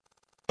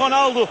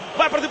Ronaldo,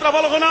 vai partir para a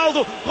bola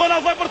Ronaldo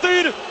vai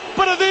partir,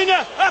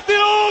 paradinha,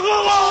 atirou,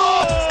 gol!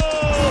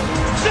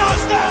 Já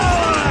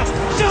está!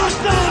 Já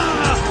está!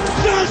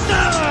 Já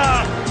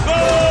está!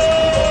 Gol!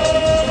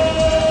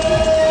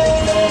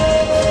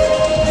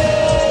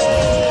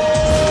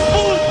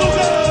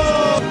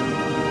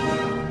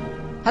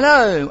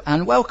 Hello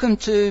and welcome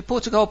to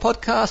Portugal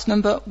podcast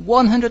number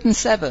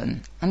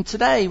 107, and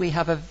today we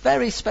have a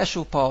very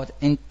special pod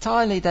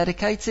entirely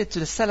dedicated to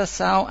the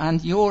Seleção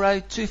and Euro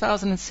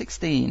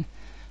 2016.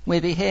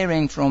 We'll be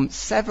hearing from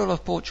several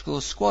of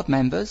Portugal's squad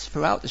members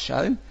throughout the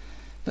show,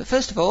 but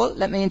first of all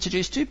let me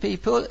introduce two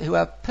people who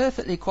are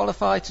perfectly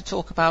qualified to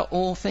talk about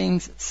all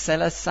things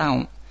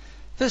Seleção.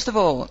 First of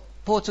all,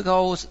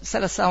 Portugal's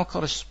Seleção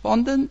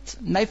correspondent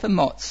Nathan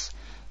Motz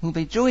will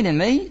be joining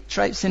me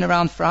traipsing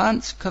around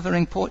France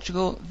covering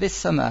Portugal this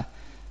summer.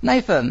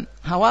 Nathan,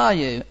 how are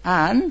you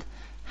and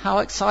how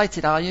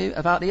excited are you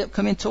about the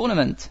upcoming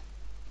tournament?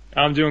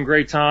 I'm doing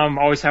great, Tom.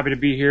 Always happy to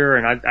be here,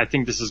 and I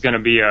think this is going to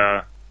be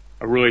a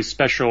really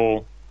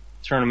special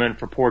tournament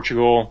for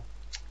Portugal,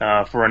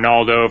 for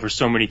Ronaldo, for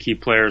so many key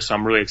players, so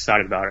I'm really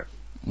excited about it.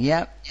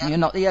 Yep, you're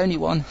not the only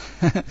one.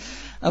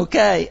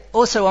 Okay,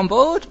 also on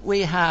board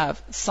we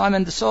have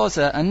Simon de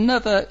Souza,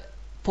 another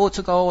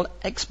Portugal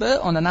expert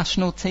on the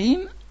national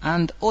team,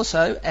 and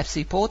also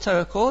FC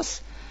Porto, of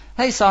course.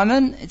 Hey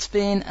Simon, it's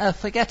been a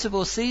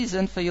forgettable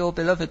season for your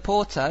beloved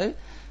Porto.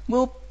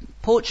 Will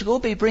Portugal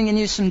be bringing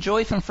you some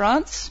joy from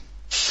France?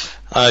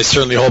 I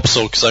certainly hope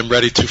so, because I'm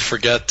ready to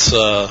forget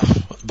the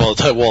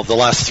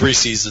last 3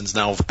 seasons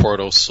now of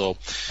Porto, so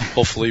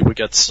hopefully we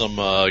get some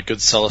good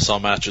Seleção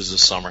matches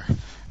this summer.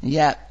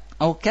 Yeah,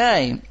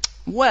 okay.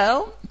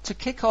 Well, to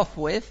kick off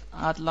with,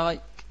 I'd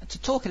like to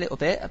talk a little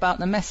bit about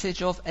the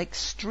message of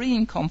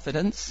extreme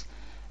confidence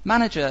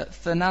manager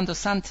Fernando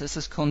Santos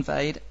has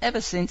conveyed ever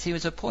since he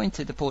was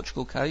appointed the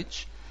Portugal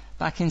coach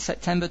back in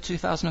September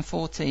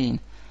 2014.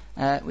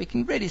 We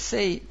can really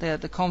see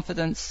the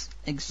confidence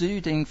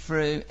exuding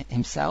through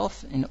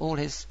himself in all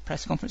his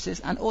press conferences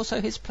and also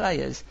his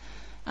players,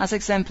 as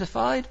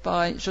exemplified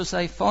by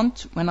José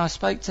Fonte when I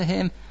spoke to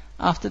him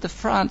after the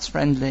France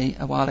friendly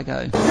a while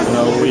ago.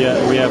 We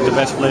have the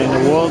best player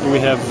in the world. We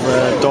have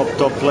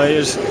top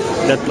players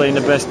that play in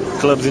the best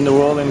clubs in the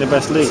world, in the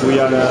best league. We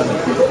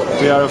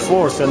are a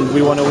force, and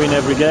we want to win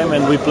every game,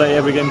 and we play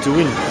every game to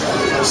win.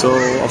 So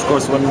of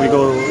course, when we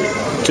go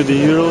to the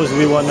Euros,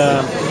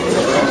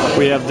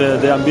 we have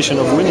the ambition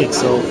of winning.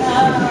 So,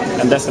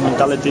 and that's the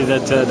mentality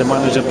that the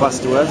manager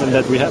passed to us, and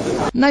that we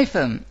have.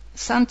 Nathan,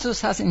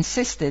 Santos has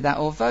insisted that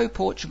although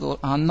Portugal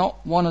are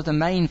not one of the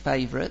main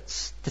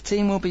favourites, the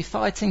team will be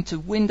fighting to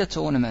win the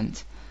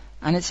tournament,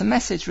 and it's a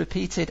message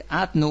repeated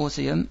ad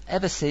nauseum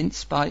ever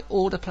since by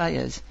all the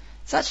players.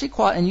 It's actually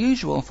quite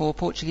unusual for a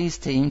Portuguese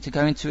team to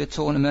go into a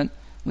tournament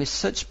with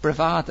such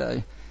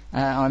bravado.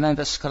 I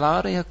remember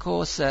Scolari, of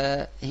course,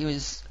 he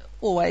was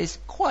always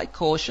quite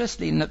cautious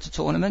leading up to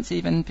tournaments.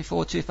 Even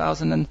before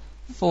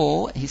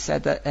 2004, he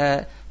said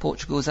that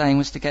Portugal's aim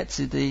was to get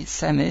to the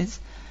semis.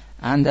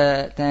 And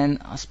then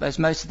I suppose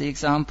most of the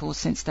examples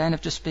since then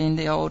have just been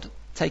the old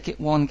take it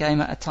one game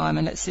at a time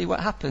and let's see what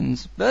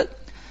happens. But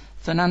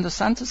Fernando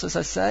Santos, as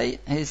I say,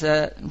 is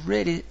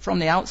really from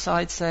the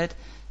outside said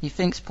he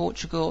thinks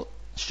Portugal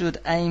should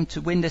aim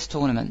to win this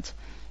tournament.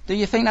 Do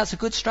you think that's a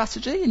good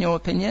strategy in your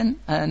opinion,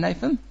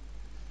 Nathan?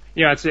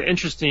 Yeah, it's an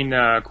interesting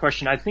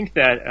question. I think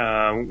that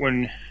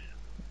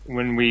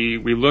when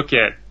we look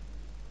at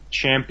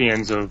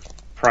champions of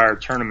prior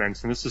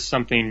tournaments, and this is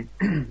something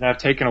that I've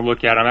taken a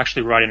look at. I'm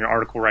actually writing an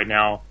article right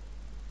now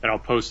that I'll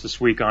post this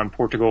week on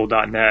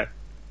Portugal.net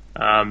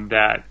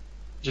that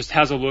just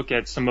has a look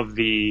at some of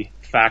the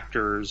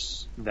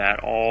factors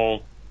that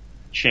all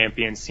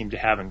champions seem to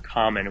have in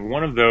common. And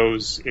one of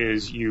those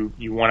is you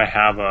want to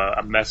have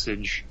a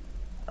message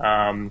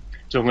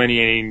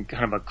delineating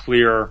kind of a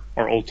clear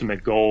or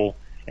ultimate goal,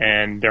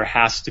 and there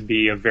has to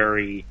be a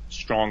very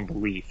strong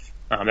belief.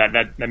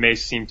 That may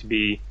seem to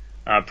be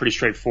pretty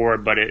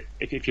straightforward, but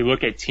if you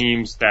look at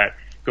teams that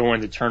go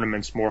into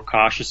tournaments more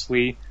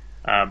cautiously,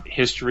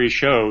 history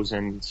shows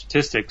and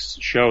statistics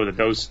show that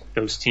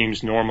those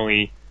teams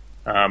normally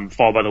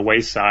fall by the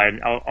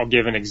wayside. I'll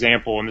give an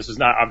example, and this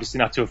is obviously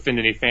not to offend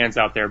any fans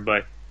out there,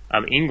 but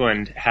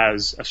England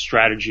has a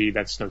strategy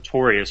that's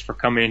notorious for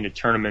coming into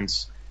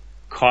tournaments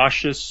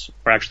cautious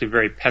or actually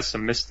very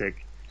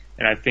pessimistic,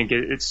 and I think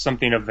it's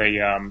something of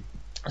a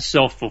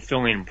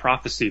self-fulfilling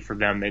prophecy for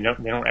them. They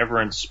don't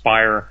ever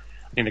inspire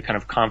the kind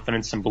of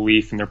confidence and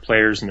belief in their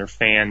players and their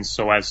fans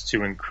so as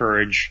to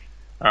encourage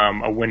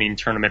a winning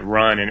tournament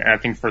run. And I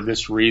think for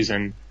this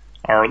reason,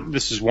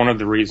 this is one of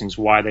the reasons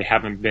why they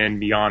haven't been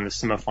beyond the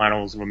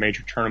semifinals of a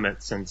major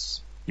tournament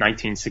since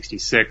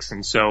 1966.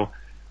 And so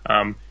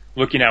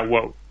looking at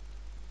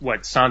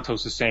what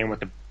Santos is saying, what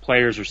the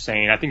players are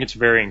saying, I think it's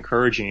very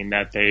encouraging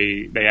that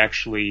they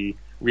actually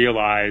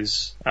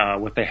realize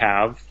what they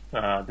have,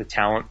 the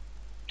talent,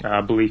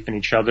 belief in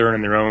each other and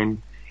in their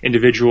own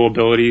individual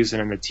abilities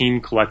and in the team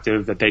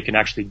collective, that they can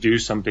actually do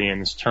something in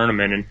this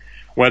tournament. And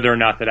whether or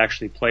not that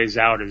actually plays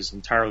out is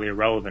entirely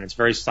irrelevant. It's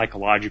very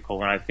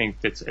psychological, and I think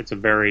it's a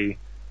very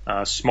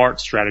smart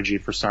strategy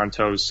for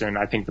Santos, and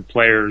I think the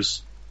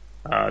players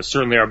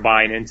certainly are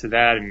buying into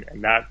that,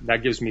 and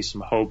that gives me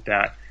some hope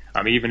that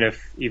even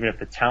if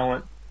the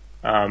talent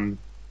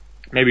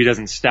maybe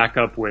doesn't stack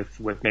up with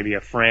maybe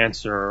a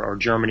France or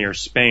Germany or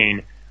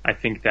Spain, I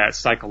think that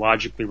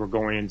psychologically we're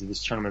going into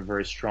this tournament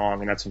very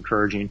strong, and that's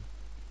encouraging.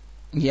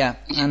 Yeah,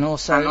 and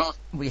also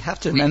we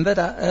have to remember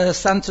that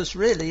Santos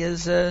really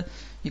is,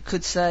 you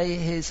could say,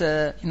 he's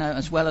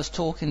as well as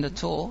talking the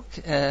talk,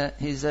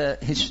 he's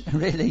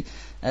really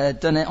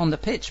done it on the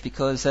pitch,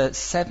 because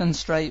 7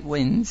 straight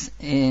wins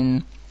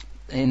in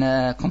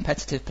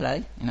competitive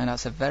play.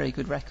 That's a very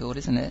good record,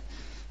 isn't it?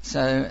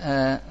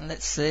 So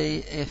let's see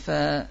if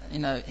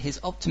his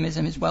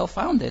optimism is well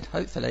founded.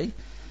 Hopefully,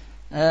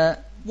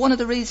 one of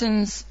the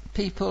reasons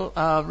people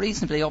are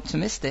reasonably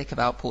optimistic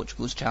about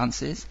Portugal's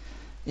chances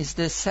is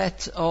the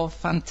set of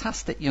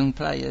fantastic young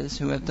players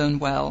who have done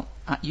well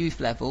at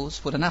youth levels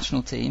for the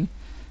national team,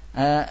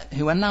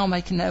 who are now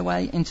making their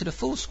way into the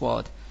full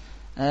squad.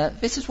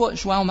 This is what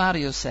João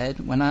Mário said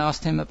when I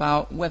asked him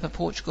about whether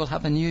Portugal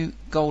have a new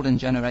golden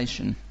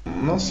generation. I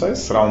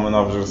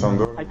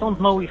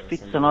don't know if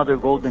it's another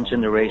golden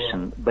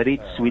generation, but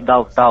it's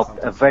without doubt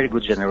a very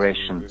good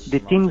generation. The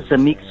team is a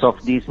mix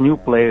of these new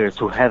players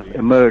who have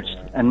emerged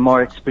and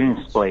more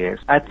experienced players.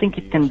 I think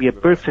it can be a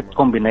perfect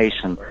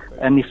combination,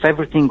 and if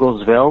everything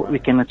goes well, we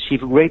can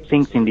achieve great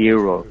things in the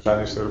Euro.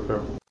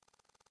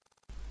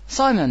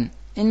 Simon,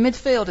 in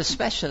midfield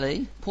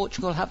especially,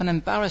 Portugal have an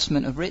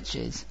embarrassment of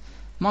riches.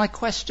 My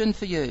question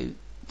for you,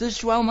 does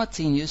João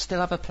Moutinho still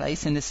have a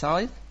place in the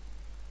side?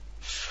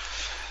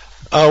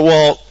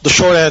 Well, the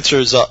short answer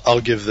is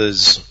I'll give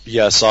this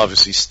yes,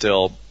 obviously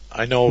still.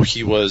 I know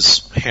he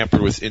was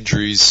hampered with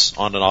injuries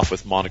on and off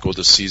with Monaco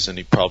this season.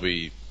 He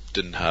probably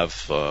didn't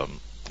have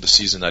the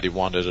season that he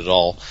wanted at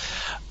all.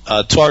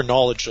 To our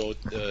knowledge, though,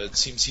 it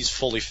seems he's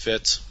fully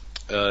fit.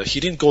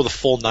 He didn't go the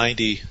full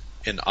 90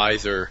 in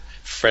either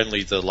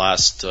friendly the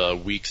last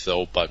week,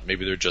 though, but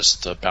maybe they're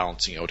just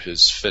balancing out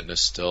his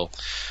fitness still.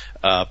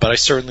 But I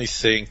certainly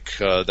think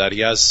that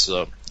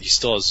he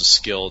still has the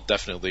skill,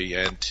 definitely.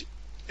 And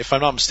if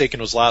I'm not mistaken,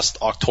 it was last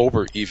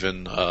October,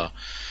 even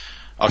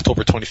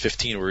October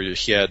 2015, where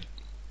he had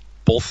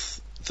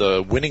both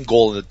the winning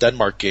goal in the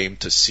Denmark game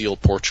to seal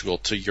Portugal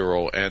to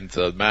Euro, and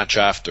the match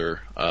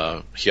after,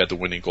 he had the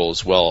winning goal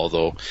as well,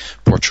 although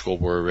Portugal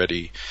were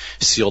already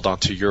sealed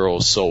onto Euro.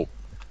 So,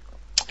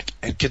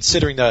 and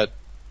considering that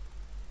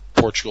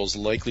Portugal is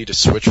likely to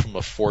switch from a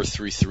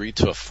 4-3-3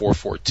 to a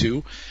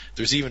 4-4-2,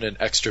 there's even an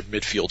extra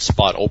midfield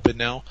spot open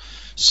now.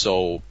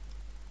 So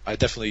I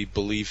definitely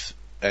believe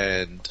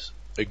and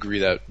agree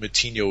that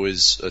Moutinho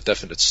is a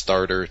definite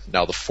starter.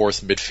 Now the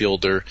fourth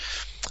midfielder,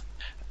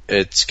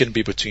 it's going to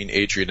be between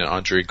Adrian and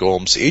Andre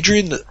Gomes.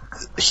 Adrian,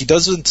 he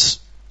doesn't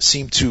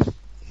seem to...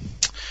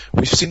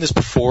 We've seen this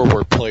before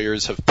where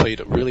players have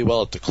played really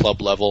well at the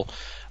club level.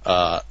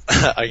 I'm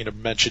going to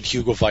mention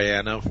Hugo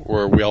Viana,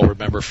 where we all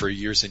remember for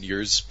years and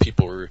years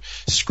people were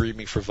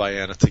screaming for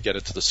Viana to get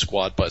into the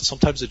squad, but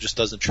sometimes it just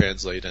doesn't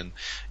translate. And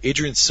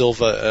Adrian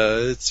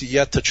Silva, it's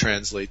yet to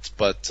translate,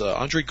 but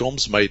Andre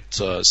Gomes might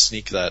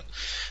sneak that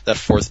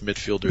fourth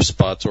midfielder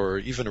spot, or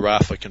even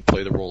Rafa can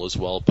play the role as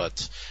well.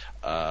 But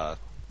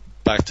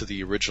back to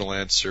the original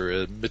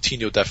answer,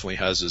 Moutinho definitely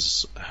has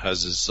his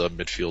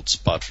midfield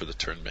spot for the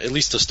tournament, at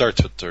least to start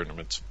the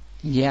tournament.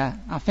 Yeah,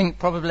 I think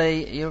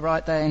probably you're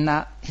right there in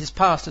that his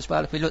past as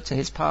well. If we look to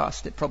his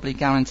past, it probably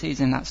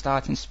guarantees in that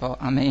starting spot.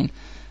 I mean,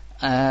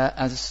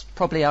 as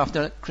probably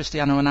after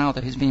Cristiano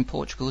Ronaldo, who's been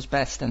Portugal's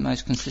best and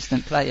most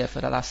consistent player for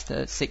the last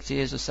 6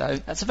 years or so.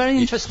 That's a very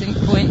interesting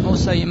point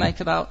also you make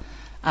about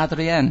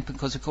Adrien,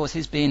 because of course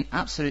he's been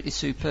absolutely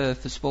superb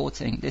for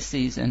Sporting this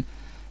season.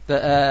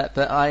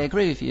 But I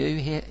agree with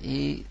you,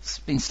 he's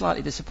been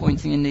slightly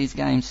disappointing in these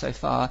games so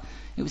far.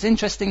 It was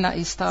interesting that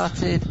he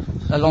started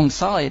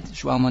alongside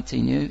João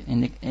Moutinho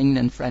in the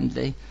England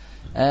friendly,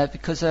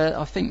 because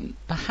I think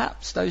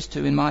perhaps those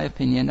two, in my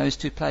opinion, those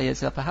two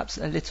players are perhaps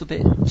a little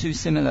bit too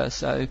similar,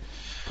 so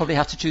probably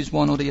have to choose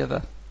one or the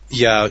other.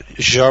 Yeah,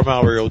 João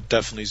Mário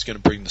definitely is going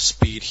to bring the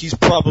speed. He's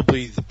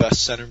probably the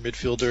best center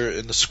midfielder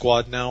in the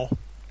squad now.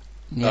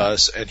 Yeah.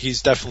 And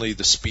he's definitely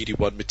the speedy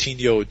one.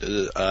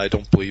 Moutinho, I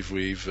don't believe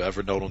we've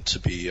ever known him to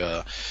be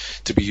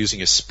using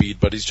his speed,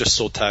 but he's just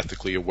so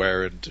tactically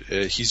aware, and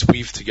he's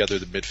weaved together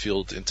the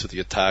midfield into the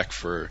attack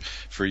for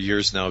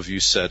years now, as you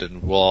said,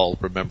 and we'll all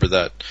remember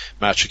that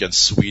match against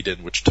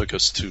Sweden, which took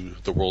us to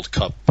the World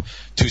Cup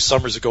 2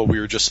 summers ago. We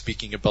were just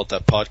speaking about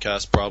that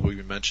podcast, probably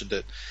we mentioned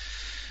it.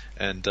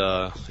 And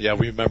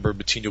we remember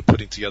Moutinho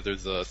putting together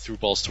the through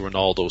balls to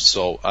Ronaldo.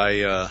 So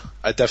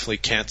I definitely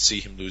can't see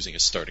him losing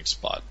his starting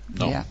spot.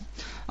 No. Yeah.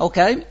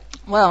 Okay.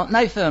 Well,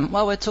 Nathan,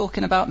 while we're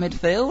talking about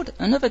midfield,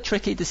 another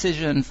tricky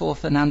decision for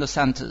Fernando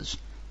Santos: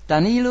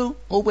 Danilo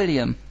or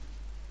William?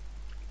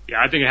 Yeah,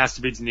 I think it has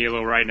to be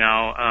Danilo right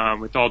now.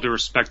 With all due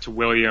respect to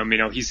William,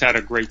 he's had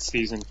a great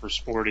season for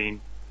Sporting.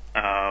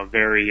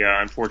 Very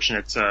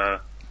unfortunate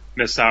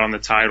missed out on the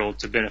title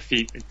to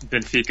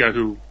Benfica,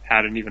 who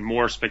had an even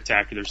more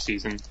spectacular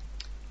season.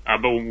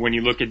 But when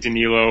you look at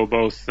Danilo,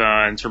 both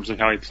in terms of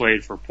how he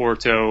played for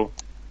Porto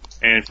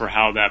and for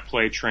how that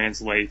play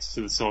translates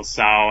to the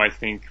Seleção, I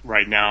think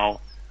right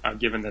now,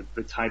 given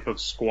the type of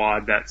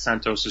squad that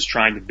Santos is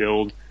trying to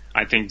build,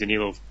 I think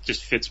Danilo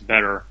just fits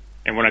better.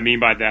 And what I mean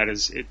by that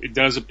is it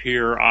does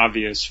appear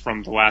obvious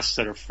from the last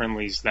set of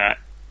friendlies that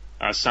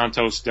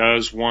Santos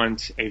does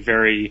want a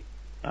very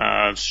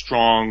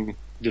strong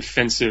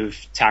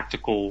defensive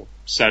tactical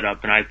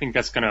setup, and I think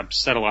that's going to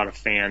upset a lot of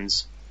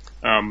fans.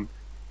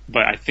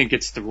 But I think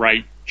it's the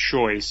right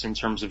choice in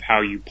terms of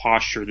how you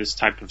posture this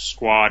type of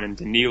squad, and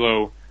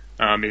Danilo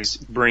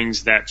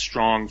brings that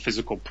strong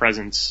physical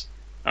presence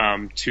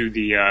to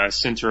the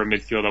center of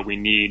midfield that we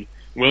need.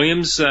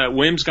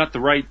 Williams got the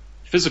right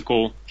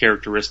physical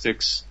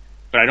characteristics,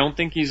 but I don't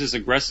think he's as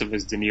aggressive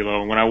as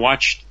Danilo. When I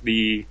watched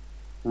the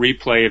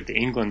replay of the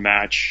England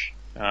match,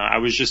 I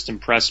was just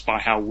impressed by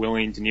how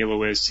willing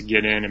Danilo is to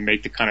get in and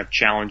make the kind of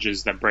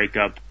challenges that break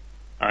up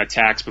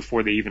attacks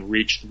before they even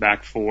reach the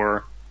back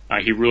four.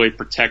 He really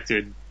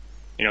protected,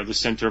 the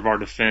center of our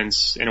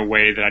defense in a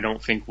way that I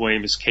don't think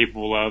William is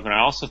capable of. And I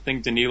also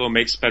think Danilo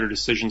makes better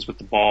decisions with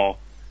the ball.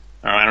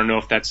 I don't know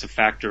if that's a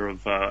factor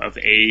of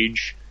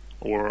age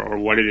or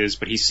what it is,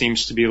 but he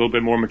seems to be a little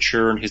bit more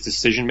mature in his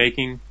decision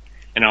making.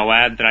 And I'll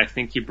add that I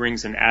think he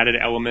brings an added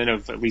element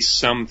of at least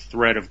some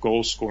threat of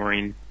goal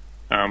scoring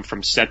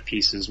from set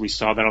pieces. We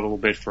saw that a little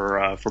bit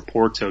for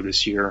Porto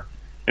this year.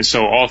 And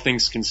so all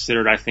things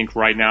considered, I think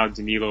right now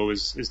Danilo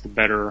is the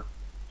better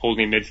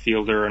holding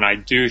midfielder, and I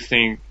do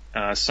think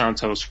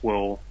Santos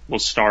will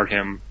start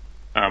him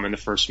in the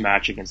first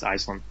match against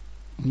Iceland.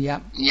 Yeah.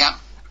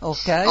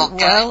 Okay.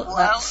 Well,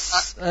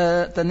 that's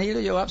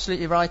Danilo. You're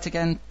absolutely right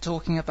again,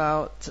 talking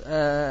about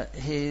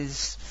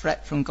his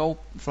threat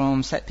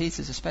from set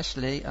pieces,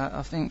 especially.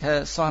 I think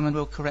Simon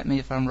will correct me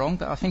if I'm wrong,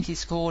 but I think he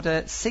scored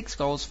 6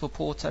 goals for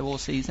Porto all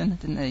season,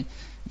 didn't he?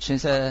 Which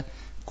is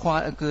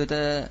quite a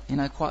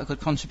good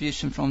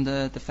contribution from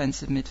the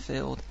defensive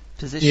midfield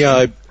position.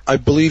 Yeah, I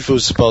believe it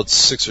was about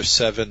 6 or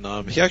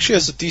 7. He actually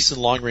has a decent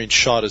long-range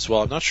shot as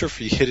well. I'm not sure if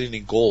he hit any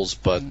goals,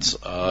 but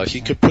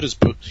he could put his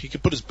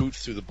boot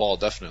through the ball,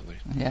 definitely.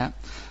 Yeah.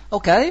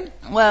 Okay.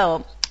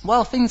 Well,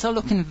 while things are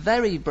looking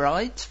very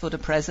bright for the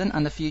present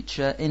and the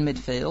future in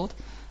midfield,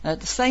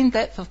 the same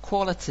depth of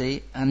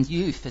quality and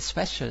youth,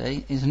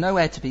 especially, is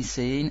nowhere to be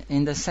seen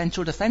in the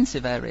central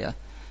defensive area.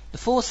 The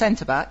 4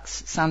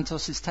 centre-backs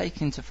Santos is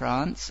taking to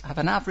France have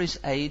an average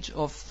age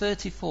of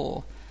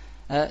 34.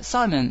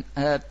 Simon,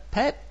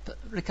 Pep,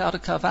 Ricardo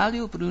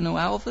Carvalho, Bruno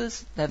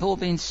Alves, they've all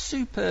been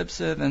superb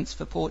servants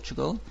for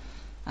Portugal,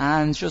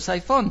 and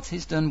José Font,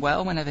 he's done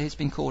well whenever he's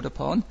been called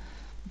upon.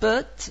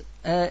 But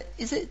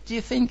is it, do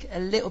you think, a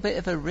little bit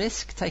of a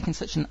risk taking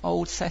such an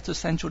old set of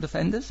central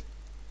defenders?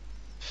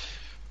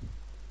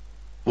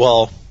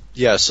 Well,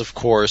 yes, of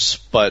course,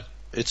 but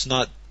it's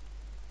not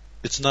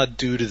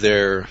due to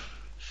their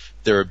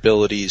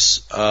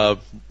abilities.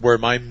 Where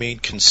my main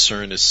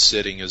concern is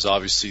sitting is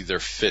obviously their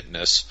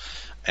fitness,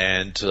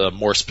 and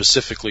more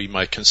specifically,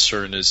 my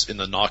concern is in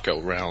the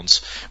knockout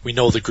rounds. We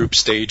know the group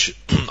stage,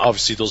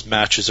 obviously those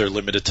matches are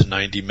limited to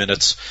 90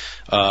 minutes.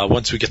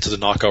 Once we get to the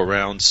knockout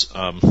rounds,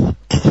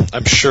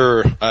 I'm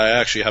sure, I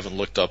actually haven't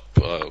looked up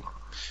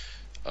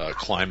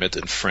climate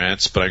in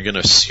France, but I'm going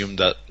to assume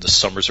that the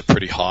summers are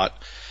pretty hot.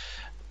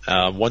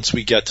 Once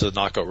we get to the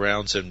knockout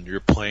rounds and you're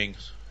playing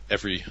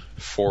every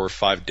 4 or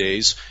 5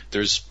 days,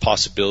 there's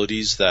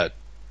possibilities that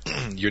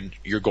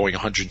you're going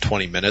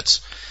 120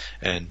 minutes,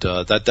 and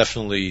that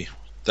definitely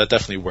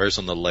wears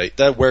on the leg.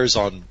 That wears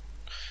on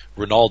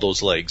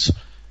Ronaldo's legs,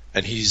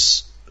 and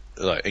he's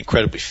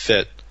incredibly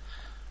fit.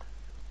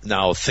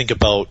 Now think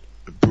about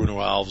Bruno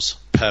Alves,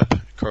 Pep,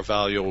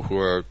 Carvalho, who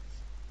are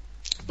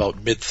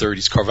about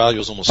mid-30s.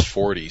 Carvalho's almost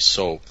 40,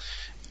 so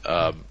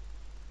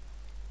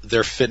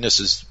their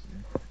fitness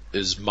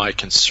is my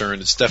concern.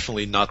 It's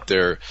definitely not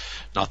their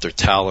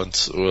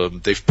talent.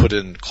 They've put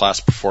in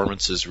class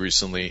performances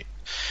recently,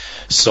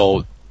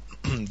 so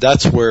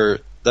that's where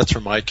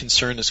my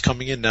concern is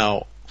coming in.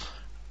 Now,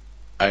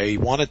 I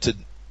wanted to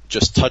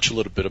just touch a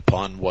little bit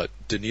upon what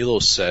Danilo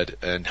said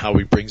and how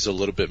he brings a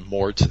little bit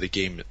more to the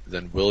game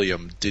than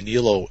William.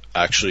 Danilo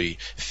actually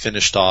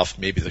finished off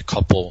maybe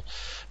the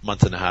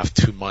month and a half,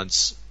 2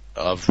 months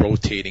of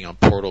rotating on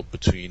Porto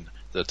between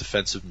the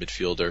defensive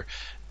midfielder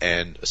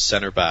and a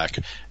center back.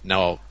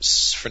 Now,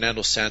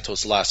 Fernando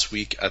Santos last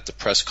week at the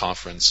press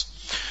conference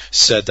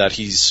said that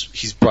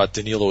he's brought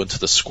Danilo into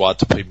the squad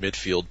to play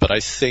midfield, but I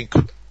think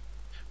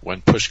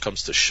when push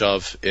comes to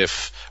shove,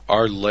 if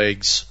our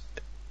legs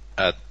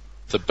at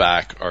the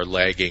back are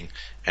lagging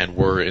and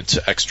we're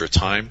into extra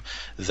time,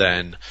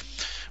 then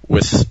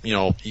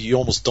you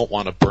almost don't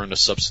want to burn a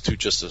substitute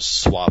just to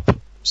swap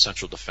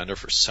central defender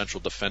for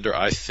central defender.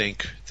 I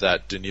think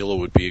that Danilo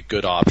would be a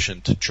good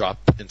option to drop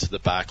into the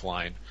back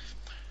line.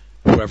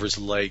 Whoever's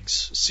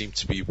legs seem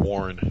to be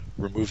worn,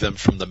 remove them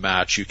from the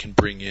match. You can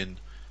bring in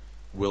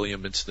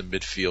William into the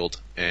midfield,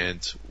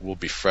 and we'll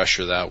be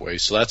fresher that way.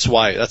 So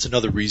that's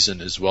another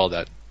reason as well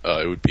that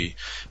it would be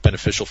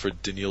beneficial for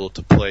Danilo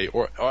to play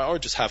or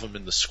just have him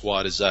in the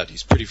squad is that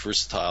he's pretty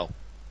versatile.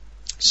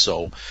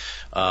 So,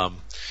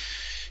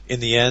 in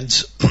the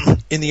end,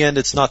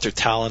 it's not their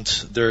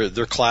talent.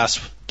 Their class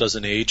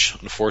doesn't age.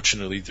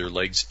 Unfortunately, their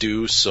legs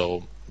do.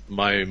 So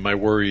my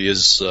worry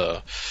is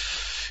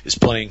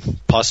playing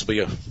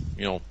possibly 2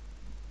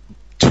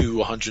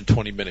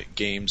 120-minute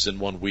games in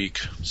 1 week.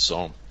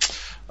 So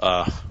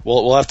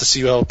we'll have to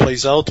see how it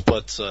plays out.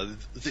 But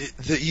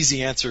the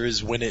easy answer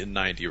is win it in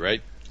 90,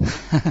 right?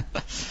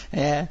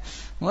 Yeah.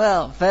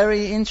 Well,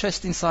 very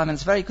interesting, Simon.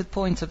 It's a very good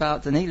point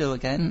about Danilo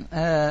again.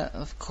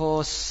 Of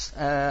course,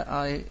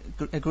 I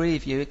agree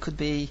with you. It could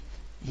be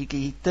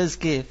he does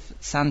give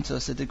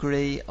Santos a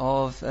degree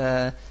of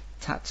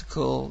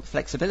tactical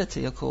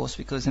flexibility, of course,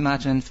 because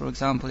imagine, for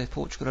example, if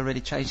Portugal are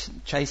really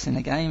chasing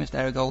the game, if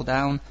they're a goal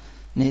down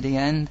near the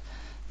end,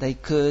 they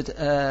could,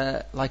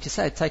 like you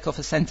said, take off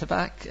a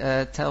centre-back,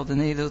 tell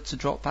Danilo to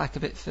drop back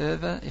a bit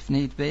further if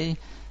need be,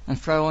 and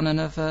throw on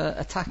another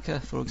attacker,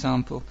 for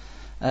example.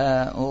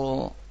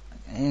 Or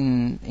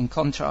in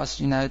contrast,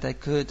 they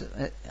could.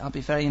 I'll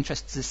be very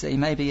interested to see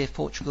maybe if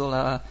Portugal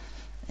are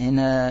in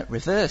a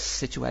reverse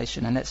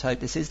situation, and let's hope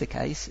this is the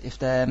case. If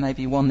they're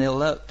maybe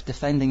 1-0 up,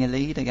 defending a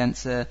lead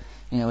against a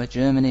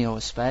Germany or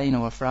a Spain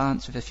or a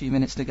France with a few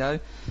minutes to go,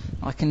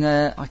 I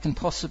can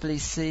possibly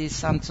see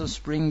Santos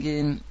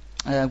bringing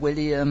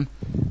William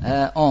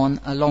on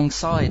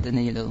alongside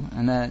Danilo,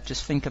 and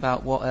just think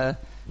about what a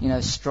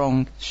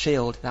strong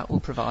shield that will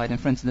provide in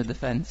front of the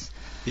defence.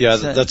 Yeah,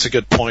 so, that's a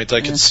good point. I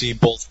can see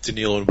both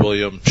Danilo and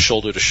William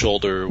shoulder to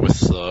shoulder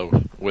with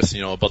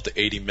about the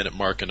 80-minute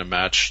mark in a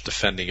match,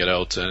 defending it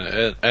out,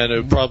 and it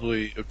would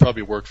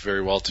probably work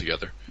very well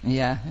together.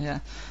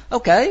 Yeah.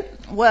 Okay.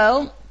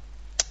 Well,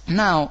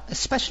 now,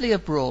 especially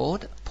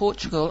abroad,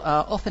 Portugal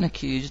are often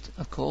accused,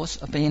 of course,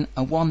 of being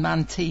a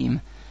one-man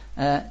team.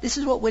 This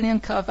is what William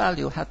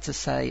Carvalho had to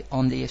say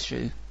on the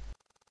issue.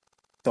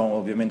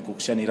 Obviously,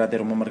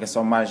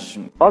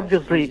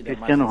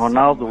 Cristiano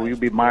Ronaldo will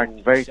be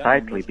marked very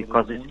tightly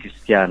because he's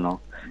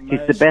Cristiano. He's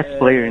the best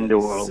player in the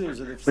world.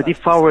 But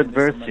if our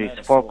adversaries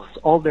focus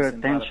all their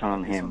attention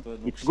on him,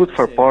 it's good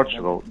for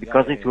Portugal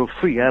because it will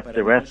free up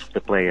the rest of the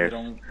players.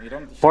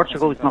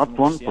 Portugal is not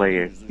one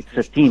player, it's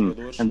a team,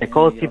 and the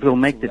collective will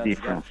make the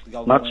difference,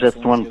 not just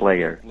one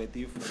player.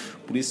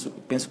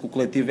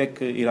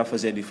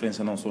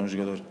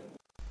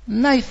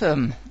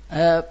 Nathan,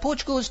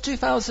 Portugal's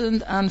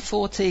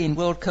 2014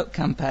 World Cup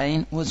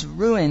campaign was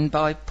ruined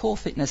by poor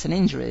fitness and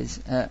injuries,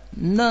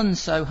 none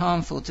so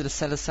harmful to the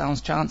Seleção's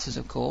chances,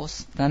 of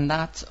course, than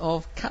that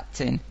of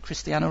captain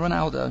Cristiano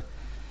Ronaldo.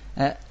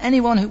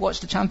 Anyone who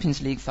watched the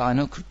Champions League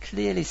final could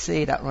clearly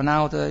see that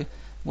Ronaldo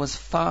was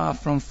far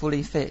from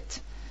fully fit.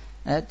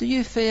 Do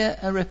you fear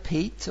a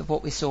repeat of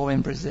what we saw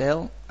in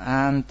Brazil?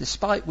 And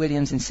despite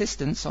William's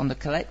insistence on the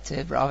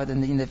collective rather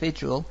than the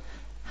individual,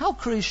 how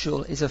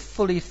crucial is a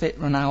fully fit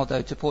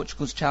Ronaldo to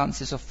Portugal's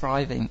chances of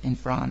thriving in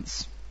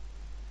France?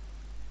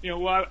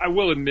 Well, I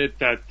will admit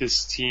that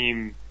this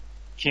team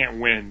can't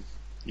win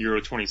Euro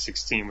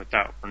 2016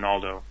 without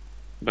Ronaldo,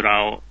 but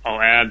I'll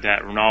add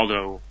that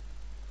Ronaldo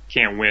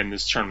can't win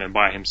this tournament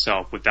by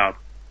himself without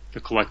the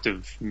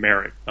collective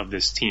merit of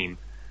this team.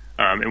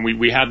 And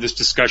we had this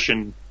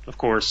discussion, of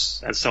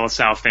course, as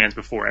Seleção fans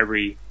before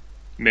every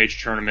major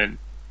tournament,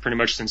 pretty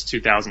much since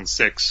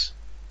 2006.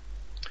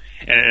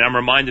 And I'm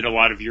reminded a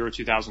lot of Euro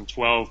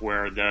 2012,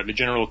 where the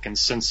general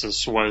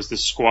consensus was the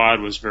squad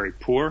was very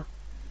poor,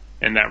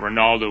 and that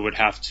Ronaldo would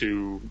have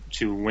to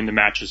win the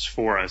matches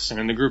for us. And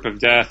in the group of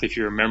death, if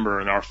you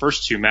remember, in our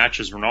first two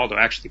matches, Ronaldo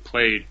actually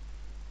played,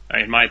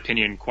 in my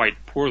opinion,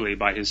 quite poorly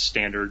by his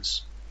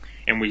standards,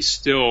 and we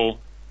still,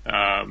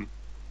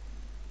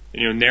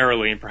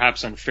 narrowly and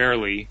perhaps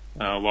unfairly,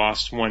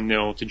 lost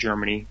 1-0 to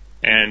Germany.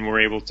 And were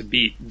able to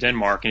beat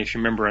Denmark. And if you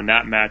remember, in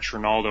that match,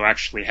 Ronaldo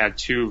actually had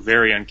two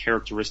very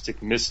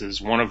uncharacteristic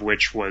misses, one of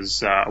which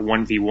was a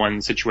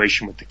 1v1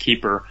 situation with the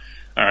keeper,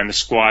 and the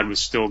squad was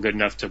still good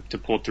enough to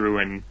pull through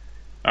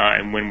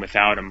and win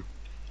without him.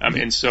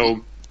 And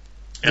so...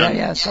 So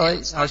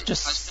I was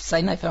just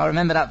saying, Nathan, I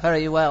remember that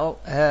very well.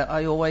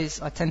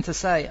 I tend to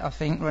say, I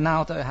think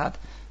Ronaldo had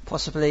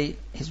possibly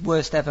his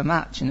worst ever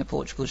match in the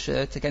Portugal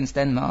shirt against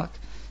Denmark.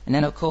 And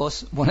then, of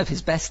course, one of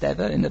his best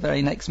ever in the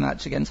very next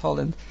match against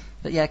Holland.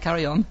 But yeah,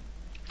 carry on.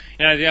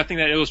 Yeah, I think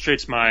that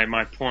illustrates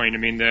my point. I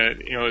mean,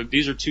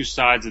 these are two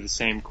sides of the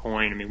same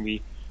coin. I mean,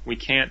 we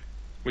can't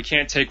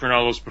take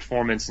Ronaldo's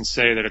performance and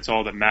say that it's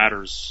all that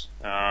matters,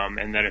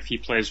 and that if he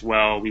plays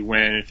well, we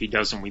win, and if he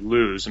doesn't, we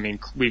lose. I mean,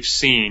 we've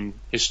seen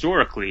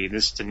historically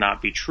this to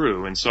not be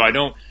true, and so I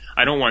don't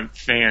want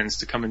fans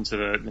to come into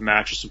the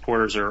match, or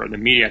supporters or the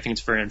media. I think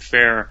it's very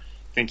unfair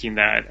thinking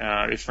that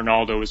if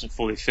Ronaldo isn't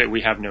fully fit,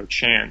 we have no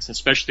chance,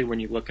 especially when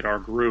you look at our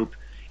group.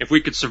 If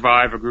we could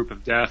survive a group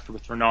of death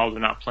with Ronaldo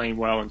not playing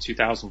well in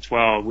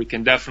 2012, we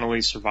can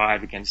definitely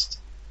survive against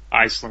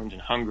Iceland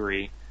and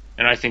Hungary,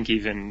 and I think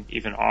even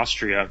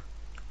Austria,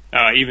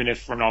 even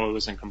if Ronaldo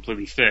isn't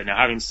completely fit. Now,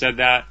 having said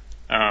that,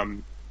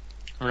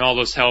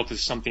 Ronaldo's health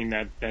is something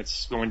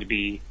that's going to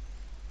be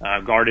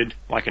guarded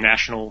like a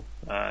national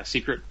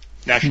secret,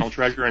 national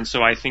treasure. And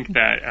so I think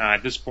that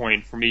at this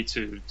point, for me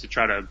to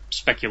try to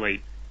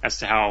speculate as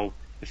to how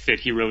fit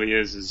he really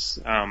is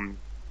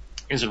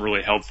isn't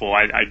really helpful.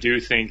 I do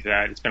think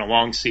that it's been a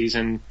long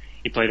season.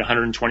 He played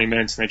 120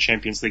 minutes in the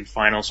Champions League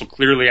final, so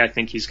clearly I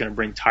think he's going to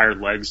bring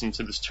tired legs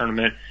into this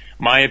tournament.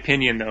 My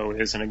opinion, though,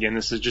 is, and again,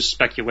 this is just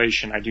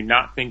speculation, I do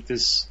not think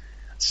this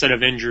set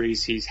of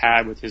injuries he's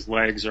had with his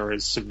legs are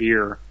as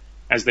severe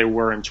as they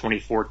were in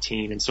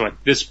 2014. And so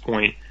at this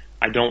point,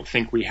 I don't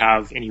think we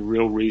have any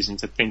real reason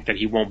to think that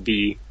he won't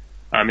be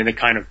in the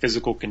kind of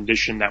physical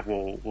condition that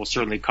will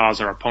certainly cause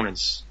our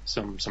opponents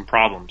some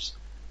problems.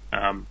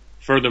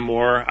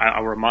 Furthermore,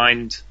 I'll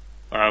remind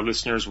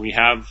listeners we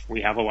have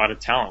a lot of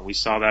talent. We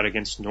saw that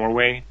against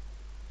Norway.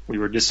 We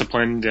were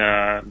disciplined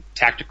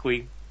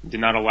tactically, did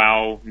not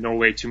allow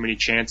Norway too many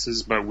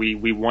chances, but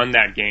we won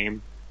that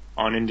game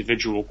on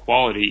individual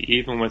quality,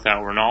 even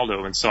without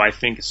Ronaldo. And so I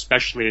think,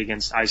 especially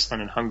against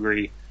Iceland and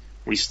Hungary,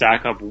 we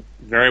stack up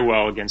very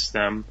well against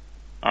them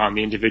on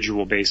the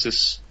individual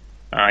basis.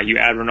 You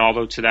add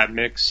Ronaldo to that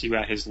mix, you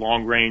add his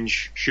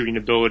long-range shooting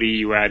ability,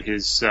 you add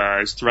his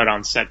threat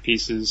on set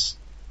pieces,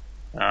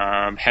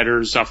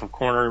 headers off of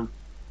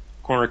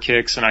corner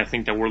kicks, and I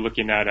think that we're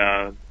looking at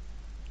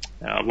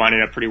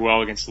lining up pretty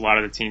well against a lot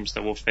of the teams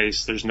that we'll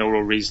face. There's no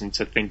real reason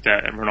to think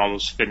that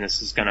Ronaldo's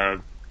fitness is going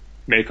to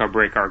make or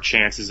break our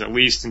chances, at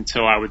least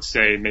until I would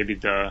say maybe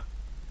the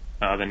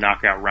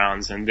knockout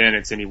rounds, and then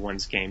it's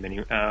anyone's game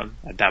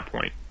at that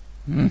point.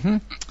 Mm-hmm.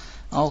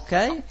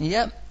 Okay,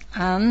 yep.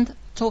 And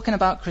talking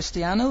about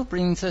Cristiano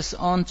brings us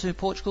on to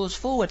Portugal's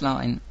forward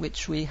line,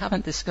 which we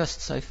haven't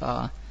discussed so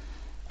far.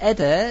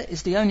 Eder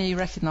is the only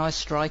recognised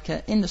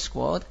striker in the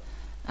squad,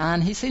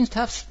 and he seems to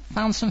have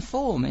found some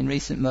form in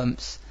recent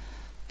months.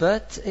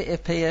 But it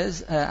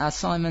appears, as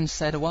Simon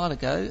said a while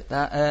ago,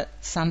 that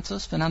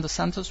Fernando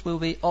Santos will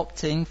be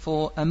opting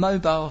for a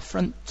mobile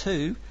front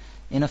two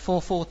in a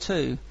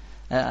 4-4-2,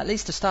 at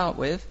least to start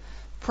with,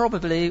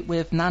 probably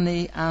with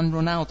Nani and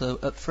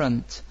Ronaldo up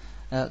front.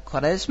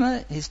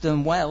 Quaresma has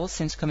done well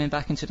since coming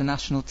back into the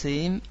national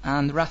team,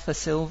 and Rafa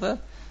Silva,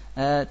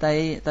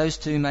 those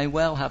two may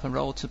well have a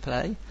role to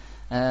play.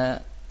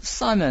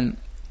 Simon,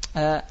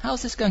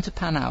 how's this going to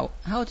pan out?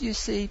 How do you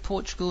see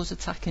Portugal's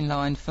attacking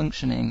line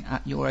functioning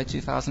at Euro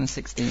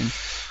 2016?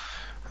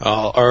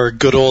 Our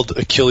good old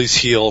Achilles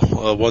heel,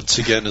 once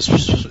again,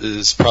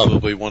 is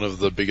probably one of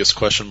the biggest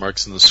question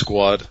marks in the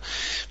squad.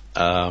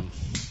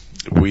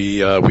 We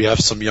have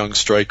some young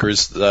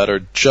strikers that are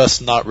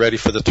just not ready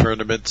for the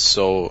tournament,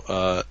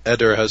 so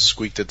Eder has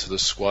squeaked into the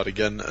squad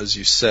again, as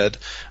you said.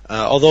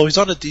 Although he's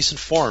on a decent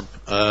form.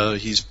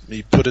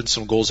 He put in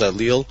some goals at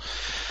Lille,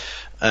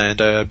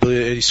 and I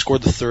believe he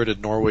scored the third at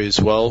Norway as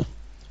well.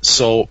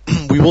 So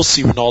we will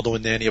see Ronaldo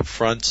and Nani up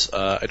front.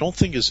 I don't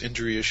think his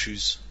injury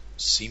issues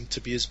seem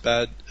to be as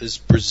bad as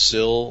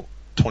Brazil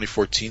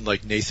 2014,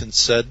 like Nathan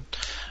said.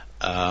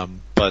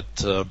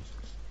 But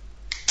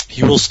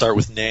he will start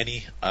with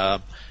Nani. I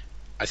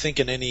think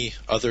in any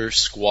other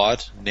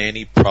squad,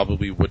 Nani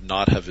probably would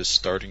not have his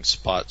starting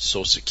spot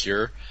so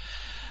secure.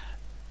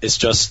 It's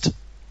just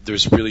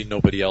there's really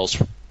nobody else.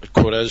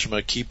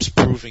 Quaresma keeps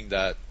proving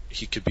that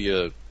he could be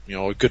a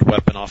good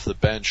weapon off the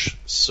bench,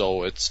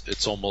 so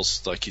it's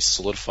almost like he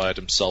solidified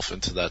himself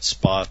into that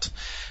spot.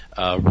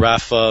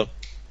 Rafa,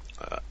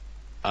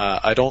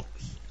 I don't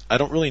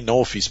really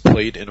know if he's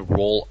played in a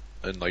role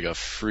in like a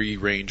free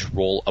range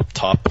role up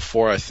top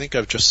before. I think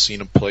I've just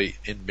seen him play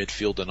in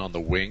midfield and on the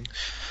wing.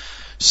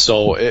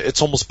 So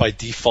it's almost by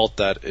default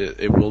that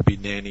it will be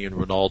Nani and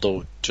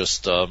Ronaldo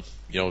just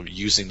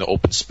using the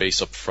open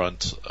space up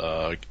front.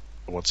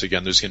 Once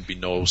again, there's going to be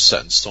no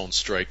set in stone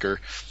striker.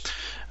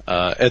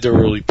 Eder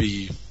will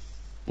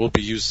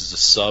be used as a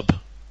sub.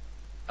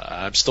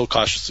 I'm still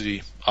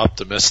cautiously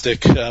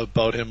optimistic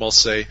about him, I'll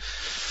say,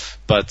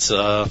 but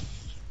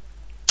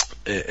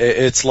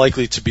it's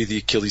likely to be the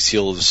Achilles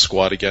heel of the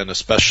squad again,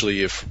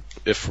 especially if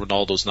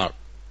Ronaldo's not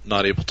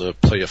able to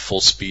play at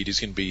full speed. He's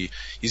gonna be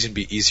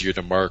easier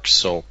to mark.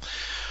 So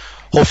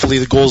hopefully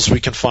the goals we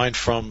can find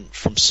from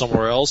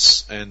somewhere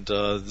else, and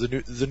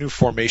the new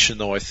formation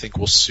though I think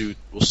will suit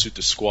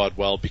the squad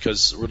well,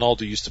 because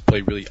Ronaldo used to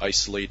play really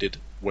isolated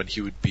when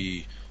he would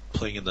be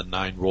playing in the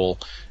 9 role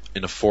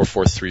in a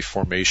 4-4-3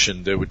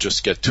 formation. They would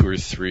just get 2 or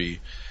 3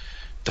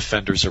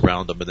 defenders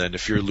around him, and then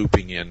if you're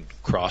looping in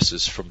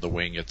crosses from the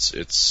wing,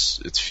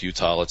 it's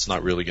futile. It's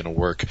not really going to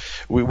work.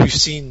 We've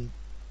seen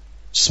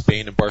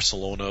Spain and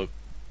Barcelona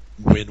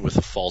win with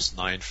a false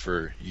 9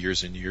 for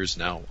years and years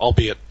now,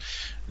 albeit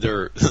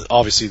their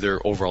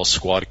overall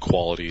squad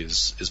quality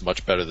is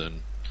much better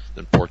than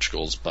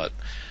Portugal's, but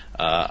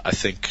I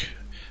think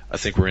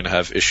we're going to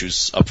have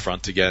issues up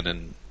front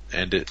again,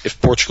 and if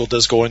Portugal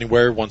does go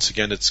anywhere, once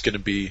again it's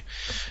going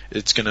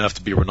to have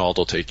to be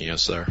Ronaldo taking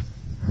us there.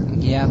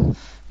 Yeah.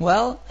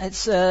 Well,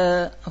 it's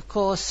of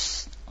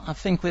course, I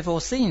think we've all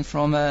seen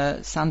from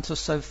Santos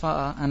so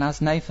far, and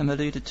as Nathan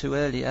alluded to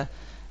earlier,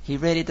 he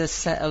really does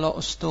set a lot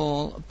of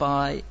stall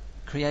by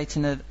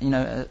creating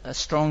a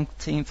strong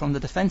team from the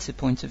defensive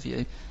point of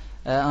view.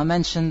 I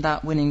mentioned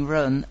that winning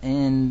run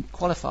in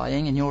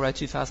qualifying, in Euro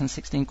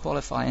 2016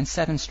 qualifying,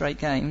 7 straight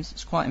games.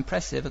 It's quite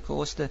impressive, of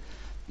course.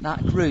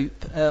 That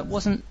group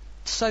wasn't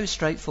so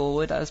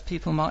straightforward as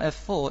people might have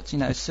thought. You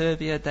know,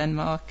 Serbia,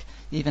 Denmark,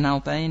 even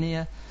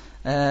Albania.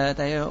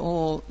 They are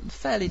all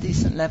fairly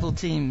decent level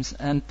teams,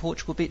 and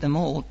Portugal beat them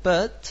all.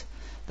 But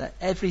that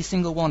every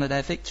single one of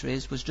their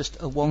victories was just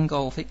a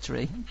 1-goal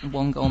victory, a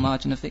 1-goal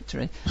margin of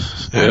victory.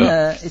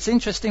 Yeah. And, it's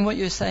interesting what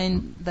you were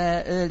saying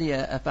there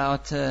earlier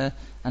about, and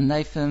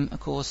Nathan, of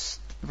course,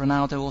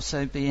 Ronaldo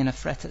also being a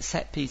threat at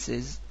set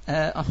pieces.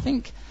 I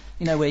think,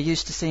 you know, we're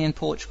used to seeing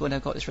Portugal,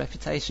 they've got this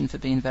reputation for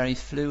being very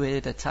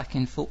fluid,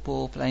 attacking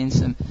football, playing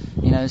some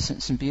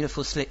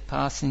beautiful slick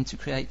passing to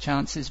create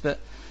chances, but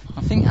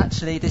I think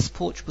actually this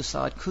Portugal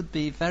side could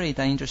be very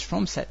dangerous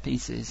from set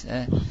pieces.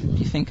 If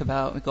you think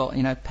about, we've got,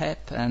 you know,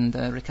 Pep and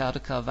Ricardo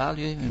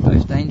Carvalho, who are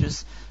both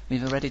dangerous.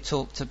 We've already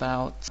talked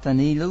about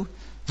Danilo,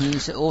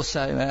 who's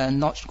also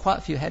notched quite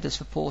a few headers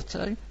for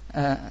Porto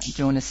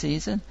during the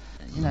season.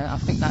 You know, I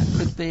think that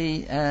could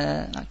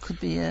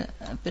be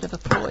a bit of a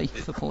ploy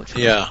for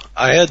Portugal. Yeah,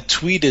 I had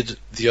tweeted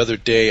the other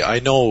day. I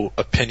know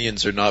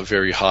opinions are not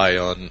very high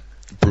on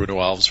Bruno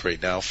Alves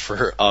right now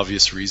for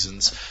obvious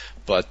reasons,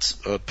 but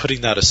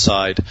putting that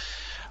aside,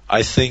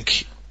 I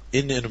think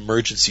in an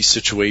emergency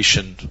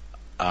situation,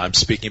 I'm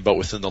speaking about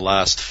within the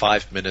last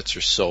 5 minutes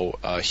or so,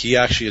 he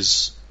actually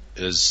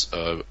is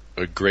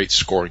a great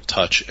scoring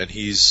touch, and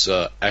he's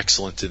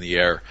excellent in the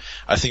air.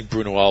 I think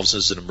Bruno Alves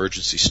as an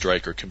emergency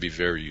striker can be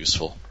very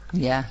useful.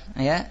 Yeah,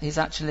 he's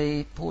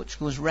actually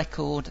Portugal's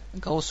record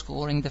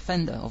goal-scoring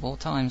defender of all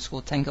time.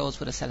 Scored 10 goals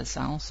for the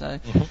Seleção. So,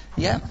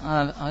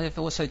 I've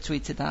also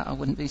tweeted that. I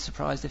wouldn't be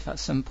surprised if at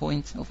some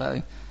point,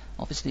 although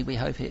obviously we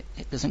hope it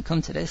doesn't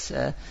come to this,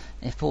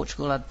 if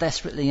Portugal are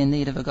desperately in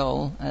need of a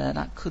goal,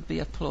 that could be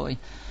a ploy.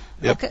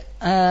 Yep.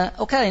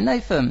 Okay,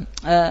 Nathan.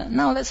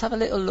 Now let's have a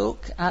little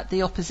look at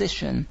the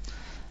opposition.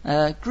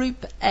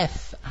 Group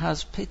F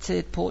has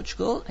pitted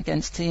Portugal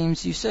against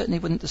teams you certainly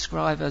wouldn't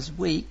describe as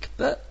weak,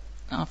 but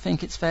I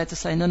think it's fair to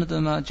say none of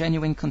them are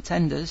genuine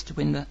contenders to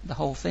win the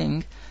whole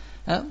thing.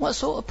 What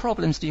sort of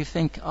problems do you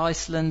think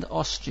Iceland,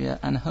 Austria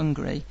and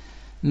Hungary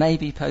may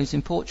be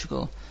posing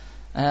Portugal?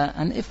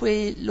 And if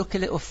we look a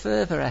little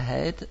further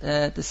ahead,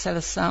 the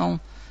Seleção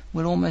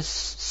will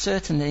almost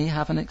certainly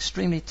have an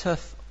extremely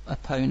tough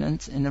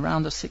opponent in the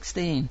round of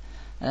 16,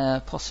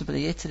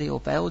 possibly Italy or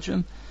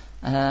Belgium,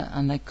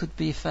 and they could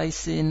be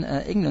facing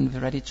England.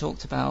 We've already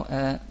talked about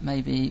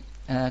maybe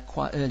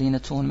quite early in the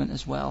tournament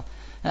as well.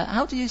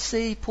 How do you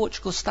see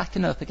Portugal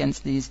stacking up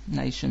against these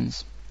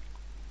nations?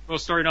 Well,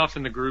 starting off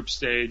in the group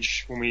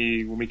stage, when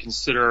we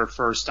consider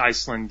first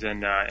Iceland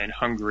and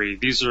Hungary,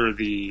 these are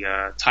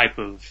the type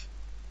of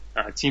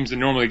teams that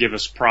normally give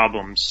us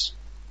problems,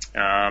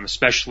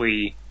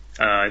 especially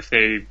if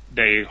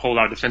they hold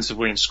out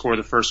defensively and score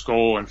the first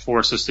goal and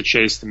force us to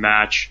chase the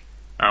match.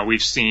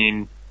 We've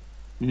seen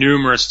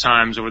numerous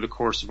times over the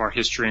course of our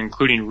history,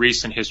 including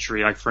recent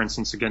history, like for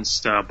instance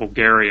against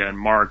Bulgaria in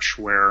March,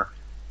 where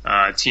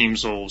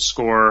teams will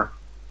score,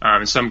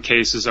 in some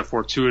cases, a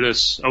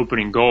fortuitous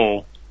opening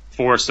goal,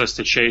 force us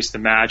to chase the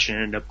match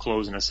and end up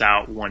closing us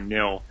out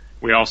 1-0.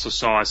 We also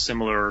saw a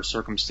similar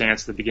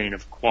circumstance at the beginning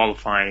of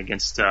qualifying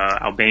against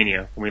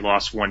Albania when we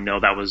lost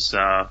 1-0. That was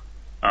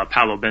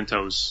Paulo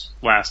Bento's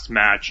last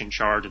match in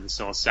charge of the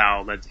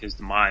Seleção, led to his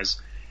demise.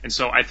 And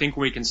so I think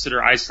when we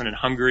consider Iceland and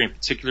Hungary in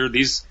particular,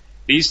 these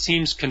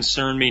teams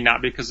concern me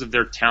not because of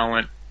their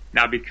talent,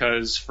 not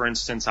because, for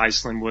instance,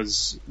 Iceland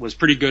was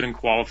pretty good in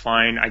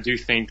qualifying. I do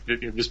think that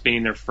this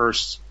being their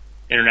first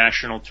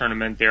international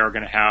tournament, they are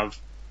going to have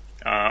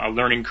a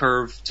learning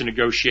curve to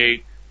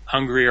negotiate.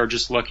 Hungary are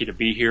just lucky to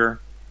be here,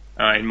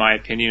 in my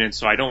opinion, and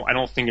so I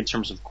don't think in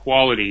terms of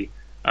quality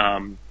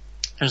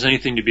there's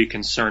anything to be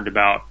concerned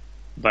about.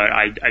 But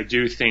I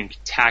do think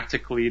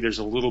tactically there's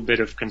a little bit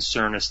of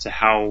concern as to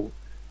how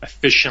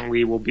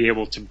efficiently we'll be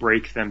able to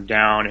break them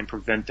down and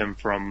prevent them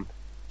from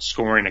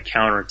scoring a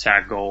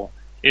counterattack goal.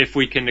 If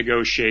we can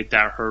negotiate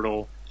that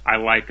hurdle, I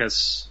like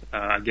us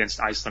against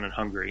Iceland and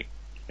Hungary.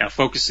 Now,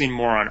 focusing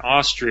more on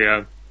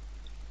Austria,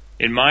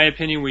 in my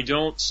opinion, we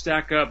don't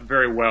stack up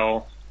very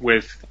well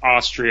with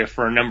Austria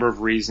for a number of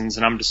reasons,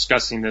 and I'm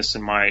discussing this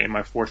in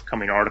my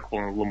forthcoming article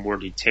in a little more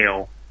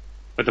detail.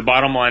 But the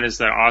bottom line is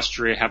that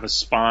Austria have a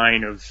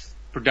spine of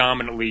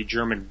predominantly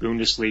German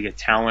Bundesliga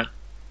talent.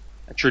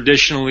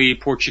 Traditionally,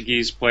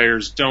 Portuguese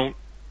players don't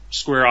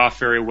square off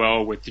very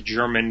well with the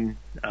German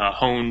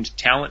honed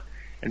talent,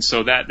 and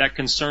so that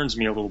concerns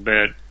me a little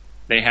bit.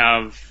 They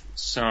have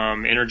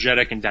some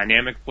energetic and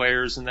dynamic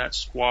players in that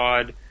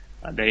squad.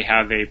 They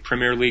have a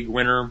Premier League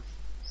winner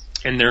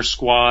in their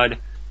squad,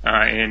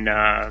 and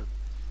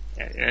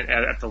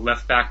at the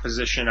left back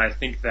position, I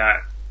think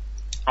that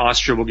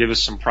Austria will give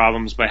us some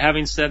problems. But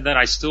having said that,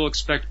 I still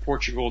expect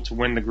Portugal to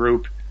win the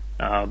group,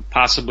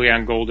 possibly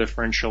on goal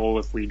differential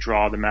if we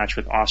draw the match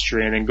with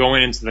Austria. And then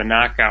going into the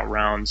knockout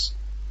rounds,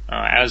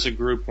 as a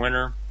group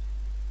winner,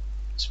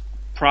 it's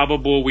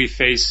probable we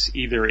face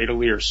either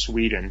Italy or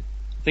Sweden.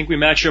 I think we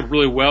match up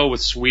really well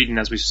with Sweden,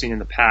 as we've seen in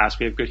the past.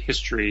 We have good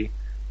history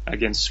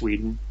against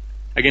Sweden.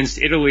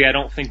 Against Italy, I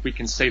don't think we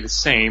can say the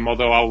same,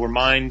 although I'll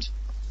remind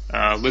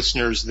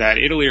listeners that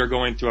Italy are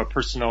going through a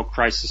personnel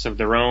crisis of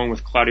their own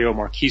with Claudio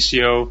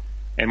Marchisio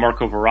and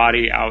Marco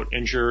Verratti out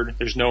injured.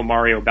 There's no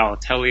Mario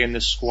Balotelli in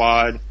this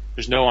squad.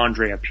 There's no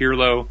Andrea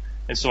Pirlo.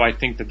 And so I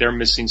think that they're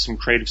missing some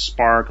creative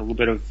spark, a little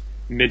bit of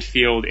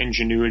midfield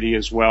ingenuity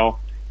as well.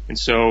 And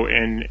so,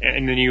 and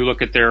then you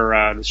look at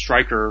their, the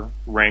striker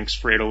ranks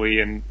for Italy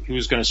and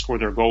who's going to score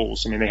their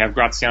goals. I mean, they have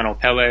Graziano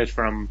Pelle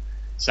from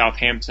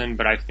Southampton,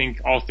 but I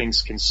think all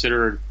things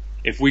considered,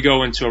 if we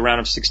go into a round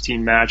of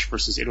 16 match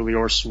versus Italy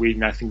or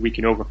Sweden, I think we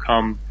can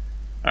overcome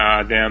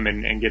them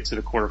and get to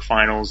the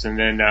quarterfinals. And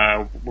then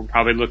we're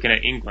probably looking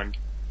at England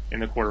in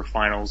the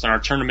quarterfinals. And our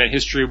tournament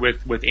history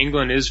with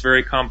England is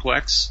very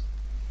complex.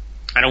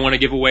 I don't want to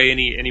give away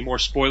any more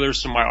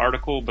spoilers from my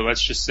article, but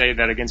let's just say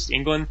that against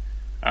England,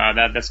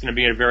 that's going to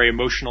be a very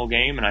emotional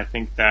game, and I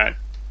think that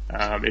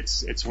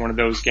it's one of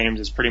those games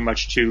that's pretty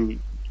much too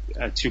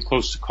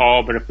close to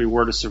call. But if we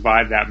were to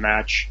survive that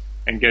match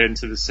and get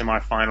into the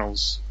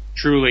semifinals,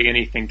 truly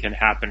anything can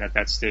happen at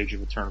that stage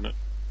of the tournament.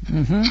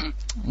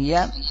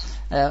 Yeah.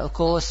 Of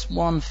course,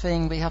 one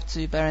thing we have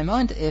to bear in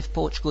mind if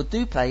Portugal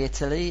do play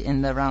Italy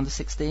in the round of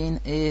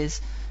 16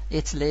 is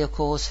Italy, of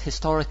course,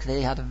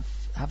 historically have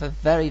a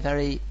very,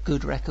 very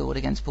good record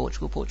against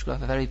Portugal. Portugal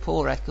have a very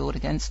poor record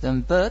against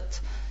them, but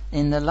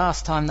in the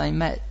last time they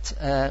met,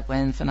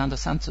 when Fernando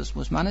Santos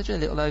was manager, a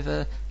little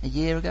over a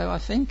year ago, I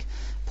think,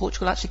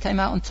 Portugal actually came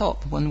out on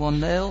top, won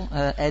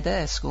 1-0,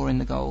 Eder scoring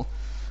the goal.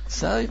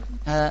 So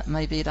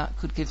maybe that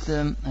could give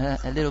them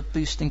a little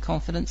boost in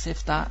confidence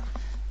if that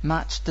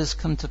match does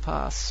come to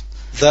pass.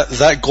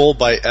 That goal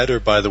by Eder,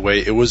 by the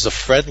way, it was a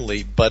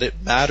friendly, but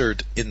it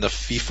mattered in the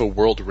FIFA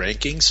World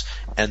Rankings,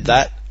 and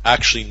that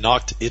actually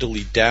knocked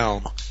Italy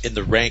down in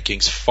the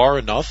rankings far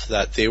enough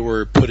that they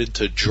were put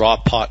into draw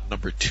pot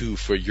number 2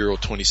 for Euro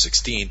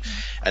 2016,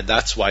 and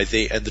that's why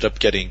they ended up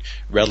getting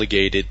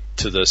relegated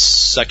to the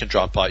second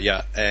draw pot,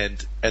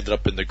 and ended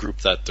up in the group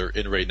that they're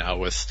in right now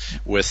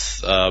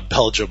with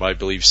Belgium, I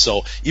believe.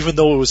 So even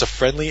though it was a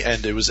friendly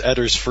and it was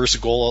Eder's first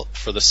goal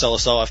for the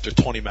Seleção after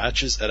 20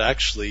 matches, it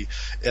actually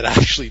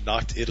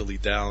knocked Italy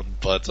down.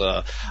 But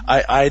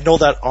I know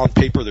that on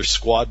paper their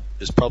squad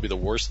is probably the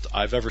worst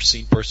I've ever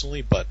seen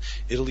personally, but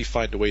Italy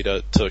find a way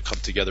to come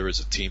together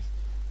as a team.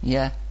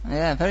 Yeah,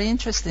 very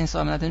interesting,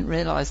 Simon. I didn't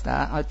realise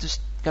that. I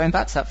just going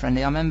back to that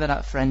friendly, I remember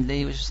that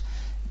friendly was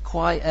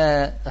quite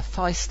a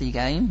feisty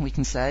game, we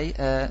can say,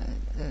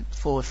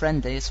 for a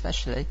friendly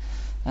especially.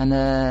 And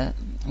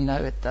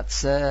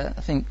that's I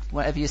think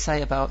whatever you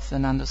say about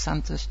Fernando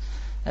Santos,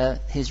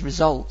 his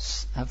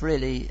results have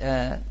really,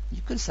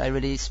 you could say,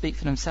 really speak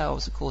for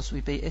themselves. Of course,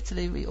 we beat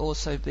Italy, we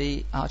also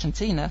beat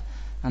Argentina,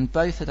 and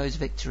both of those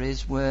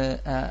victories were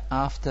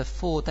after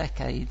 4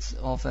 decades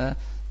of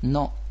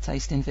not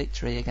tasting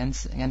victory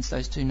against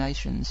those two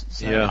nations.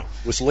 So. Yeah,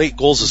 with late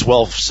goals as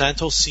well.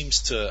 Santos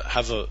seems to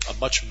have a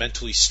much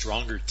mentally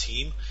stronger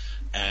team,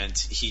 and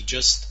he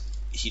just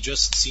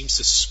seems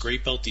to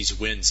scrape out these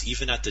wins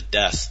even at the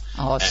death.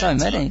 Oh, so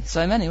many,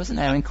 wasn't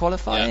there? In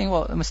qualifying,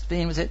 what it must have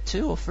been, was it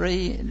 2 or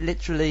 3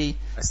 literally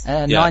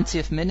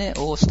 90th minute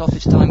or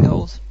stoppage time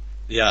goals?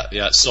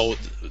 Yeah. So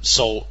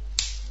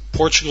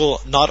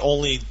Portugal, not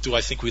only do I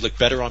think we look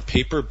better on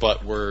paper,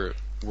 but we're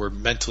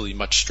mentally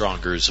much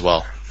stronger as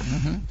well.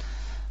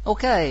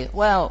 Okay,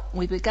 well,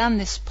 we began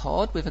this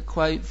pod with a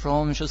quote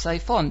from José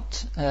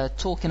Font,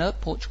 talking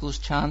up Portugal's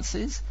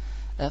chances.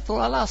 For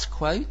our last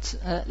quote,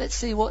 let's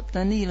see what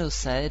Danilo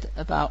said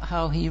about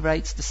how he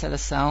rates the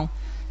Seleção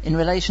in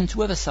relation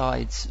to other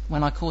sides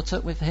when I caught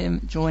up with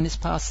him during this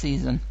past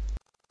season.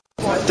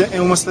 We're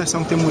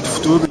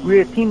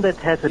a team that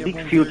has a big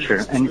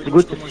future, and it's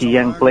good to see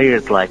young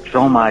players like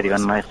João Mário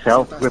and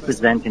myself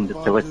representing the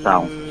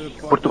Seleção.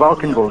 Portugal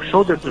can go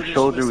shoulder to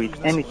shoulder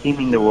with any team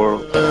in the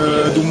world.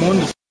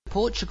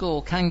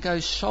 Portugal can go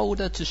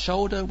shoulder to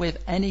shoulder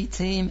with any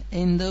team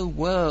in the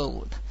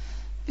world.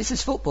 This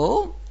is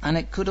football, and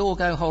it could all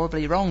go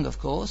horribly wrong, of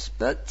course,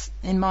 but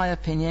in my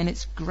opinion,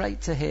 it's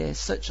great to hear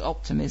such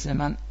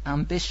optimism and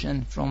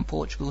ambition from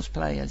Portugal's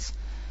players.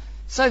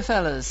 So,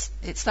 fellas,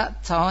 it's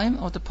that time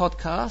of the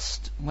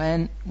podcast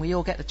when we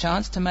all get the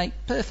chance to make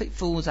perfect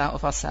fools out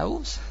of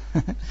ourselves.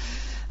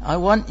 I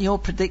want your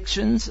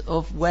predictions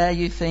of where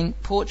you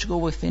think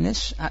Portugal will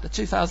finish at the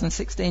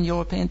 2016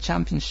 European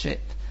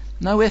Championship.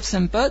 No ifs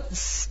and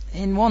buts.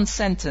 In one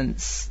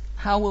sentence,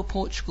 how will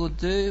Portugal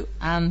do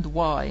and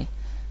why?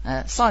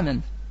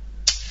 Simon.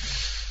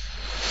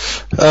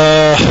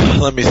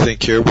 Let me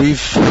think here.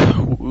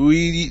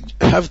 We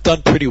have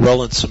done pretty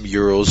well in some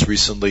Euros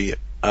recently.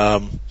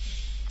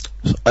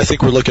 I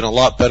think we're looking a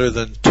lot better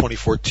than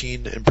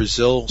 2014 in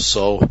Brazil,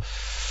 so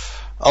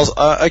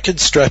I can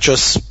stretch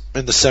us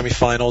in the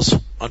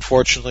semifinals.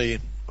 Unfortunately,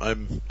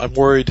 I'm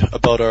worried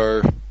about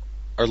our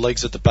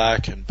legs at the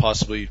back and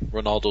possibly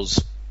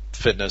Ronaldo's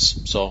fitness.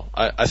 So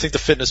I think the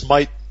fitness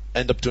might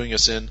end up doing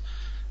us in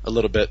a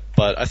little bit,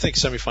 but I think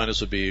semifinals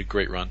would be a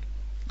great run.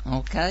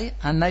 Okay,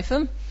 and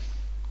Nathan?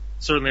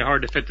 certainly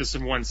hard to fit this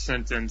in one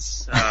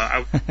sentence.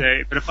 I would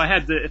say, but if I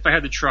had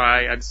to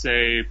try, I'd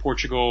say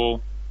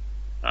Portugal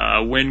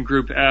win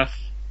Group F.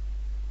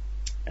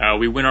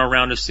 We win our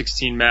round of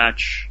 16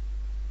 match,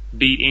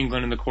 beat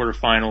England in the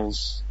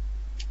quarterfinals,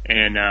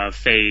 and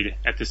fade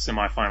at the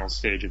semifinal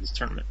stage of this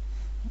tournament.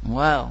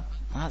 Well,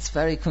 that's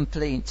very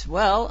complete.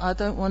 Well, I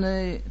don't want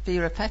to be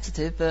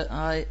repetitive, but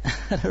I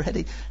had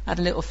already had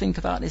a little think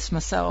about this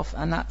myself,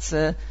 and that's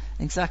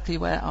exactly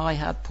where I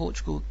had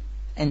Portugal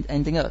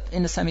ending up,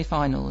 in the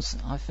semi-finals.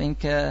 I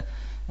think, of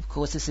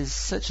course, this is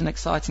such an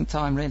exciting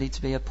time really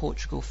to be a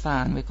Portugal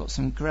fan. We've got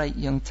some great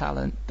young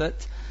talent,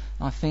 but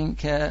I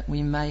think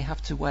we may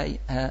have to wait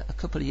a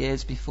couple of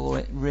years before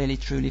it really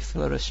truly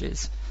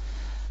flourishes.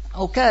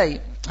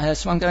 Okay,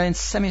 so I'm going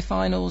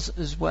semi-finals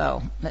as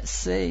well. Let's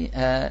see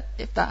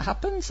if that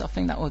happens. I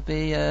think that would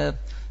be a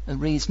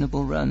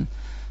reasonable run.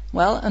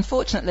 Well,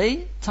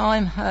 unfortunately,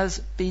 time has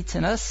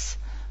beaten us.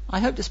 I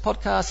hope this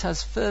podcast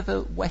has further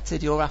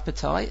whetted your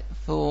appetite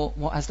for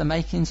what has the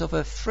makings of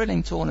a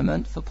thrilling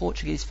tournament for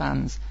Portuguese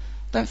fans.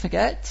 Don't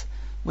forget,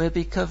 we'll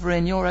be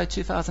covering Euro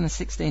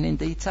 2016 in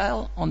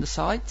detail on the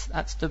site.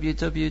 That's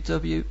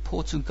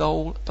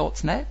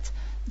www.portugal.net.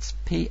 It's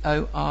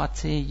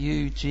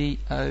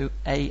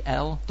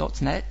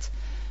portugal.net.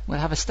 We'll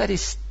have a steady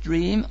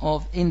stream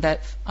of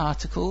in-depth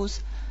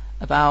articles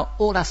about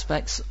all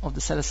aspects of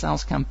the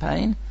Seleção's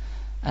campaign,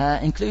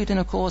 including,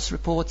 of course,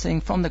 reporting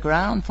from the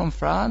ground, from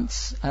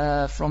France,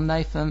 from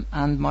Nathan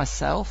and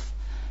myself.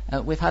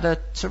 We've had a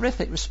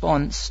terrific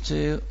response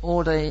to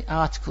all the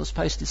articles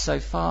posted so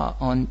far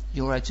on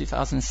Euro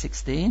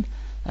 2016.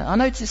 I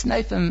noticed,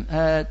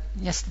 Nathan,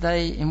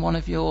 yesterday in one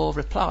of your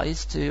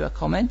replies to a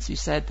comment, you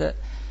said that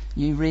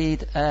you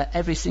read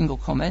every single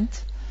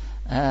comment,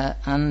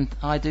 and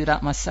I do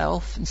that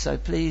myself. And so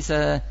please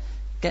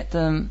keep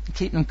them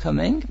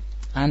coming,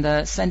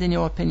 and send in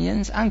your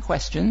opinions and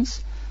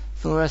questions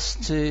for us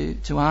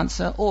to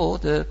answer, or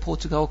the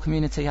Portugal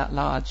community at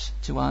large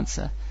to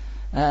answer.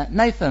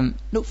 Nathan,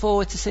 look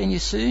forward to seeing you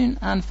soon,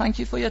 and thank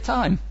you for your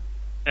time.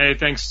 Hey,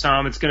 thanks,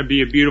 Tom. It's going to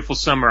be a beautiful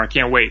summer. I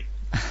can't wait.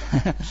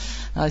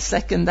 I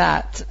second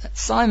that.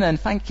 Simon,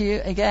 thank you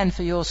again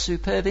for your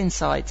superb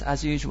insight,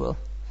 as usual.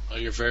 Oh,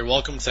 you're very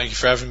welcome. Thank you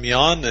for having me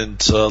on,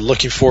 and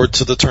looking forward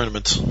to the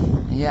tournament.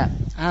 Yeah,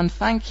 and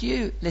thank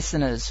you,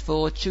 listeners,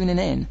 for tuning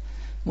in.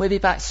 We'll be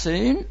back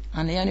soon,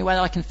 and the only way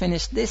I can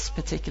finish this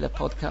particular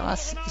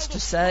podcast is to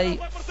say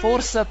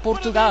Força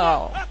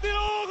Portugal!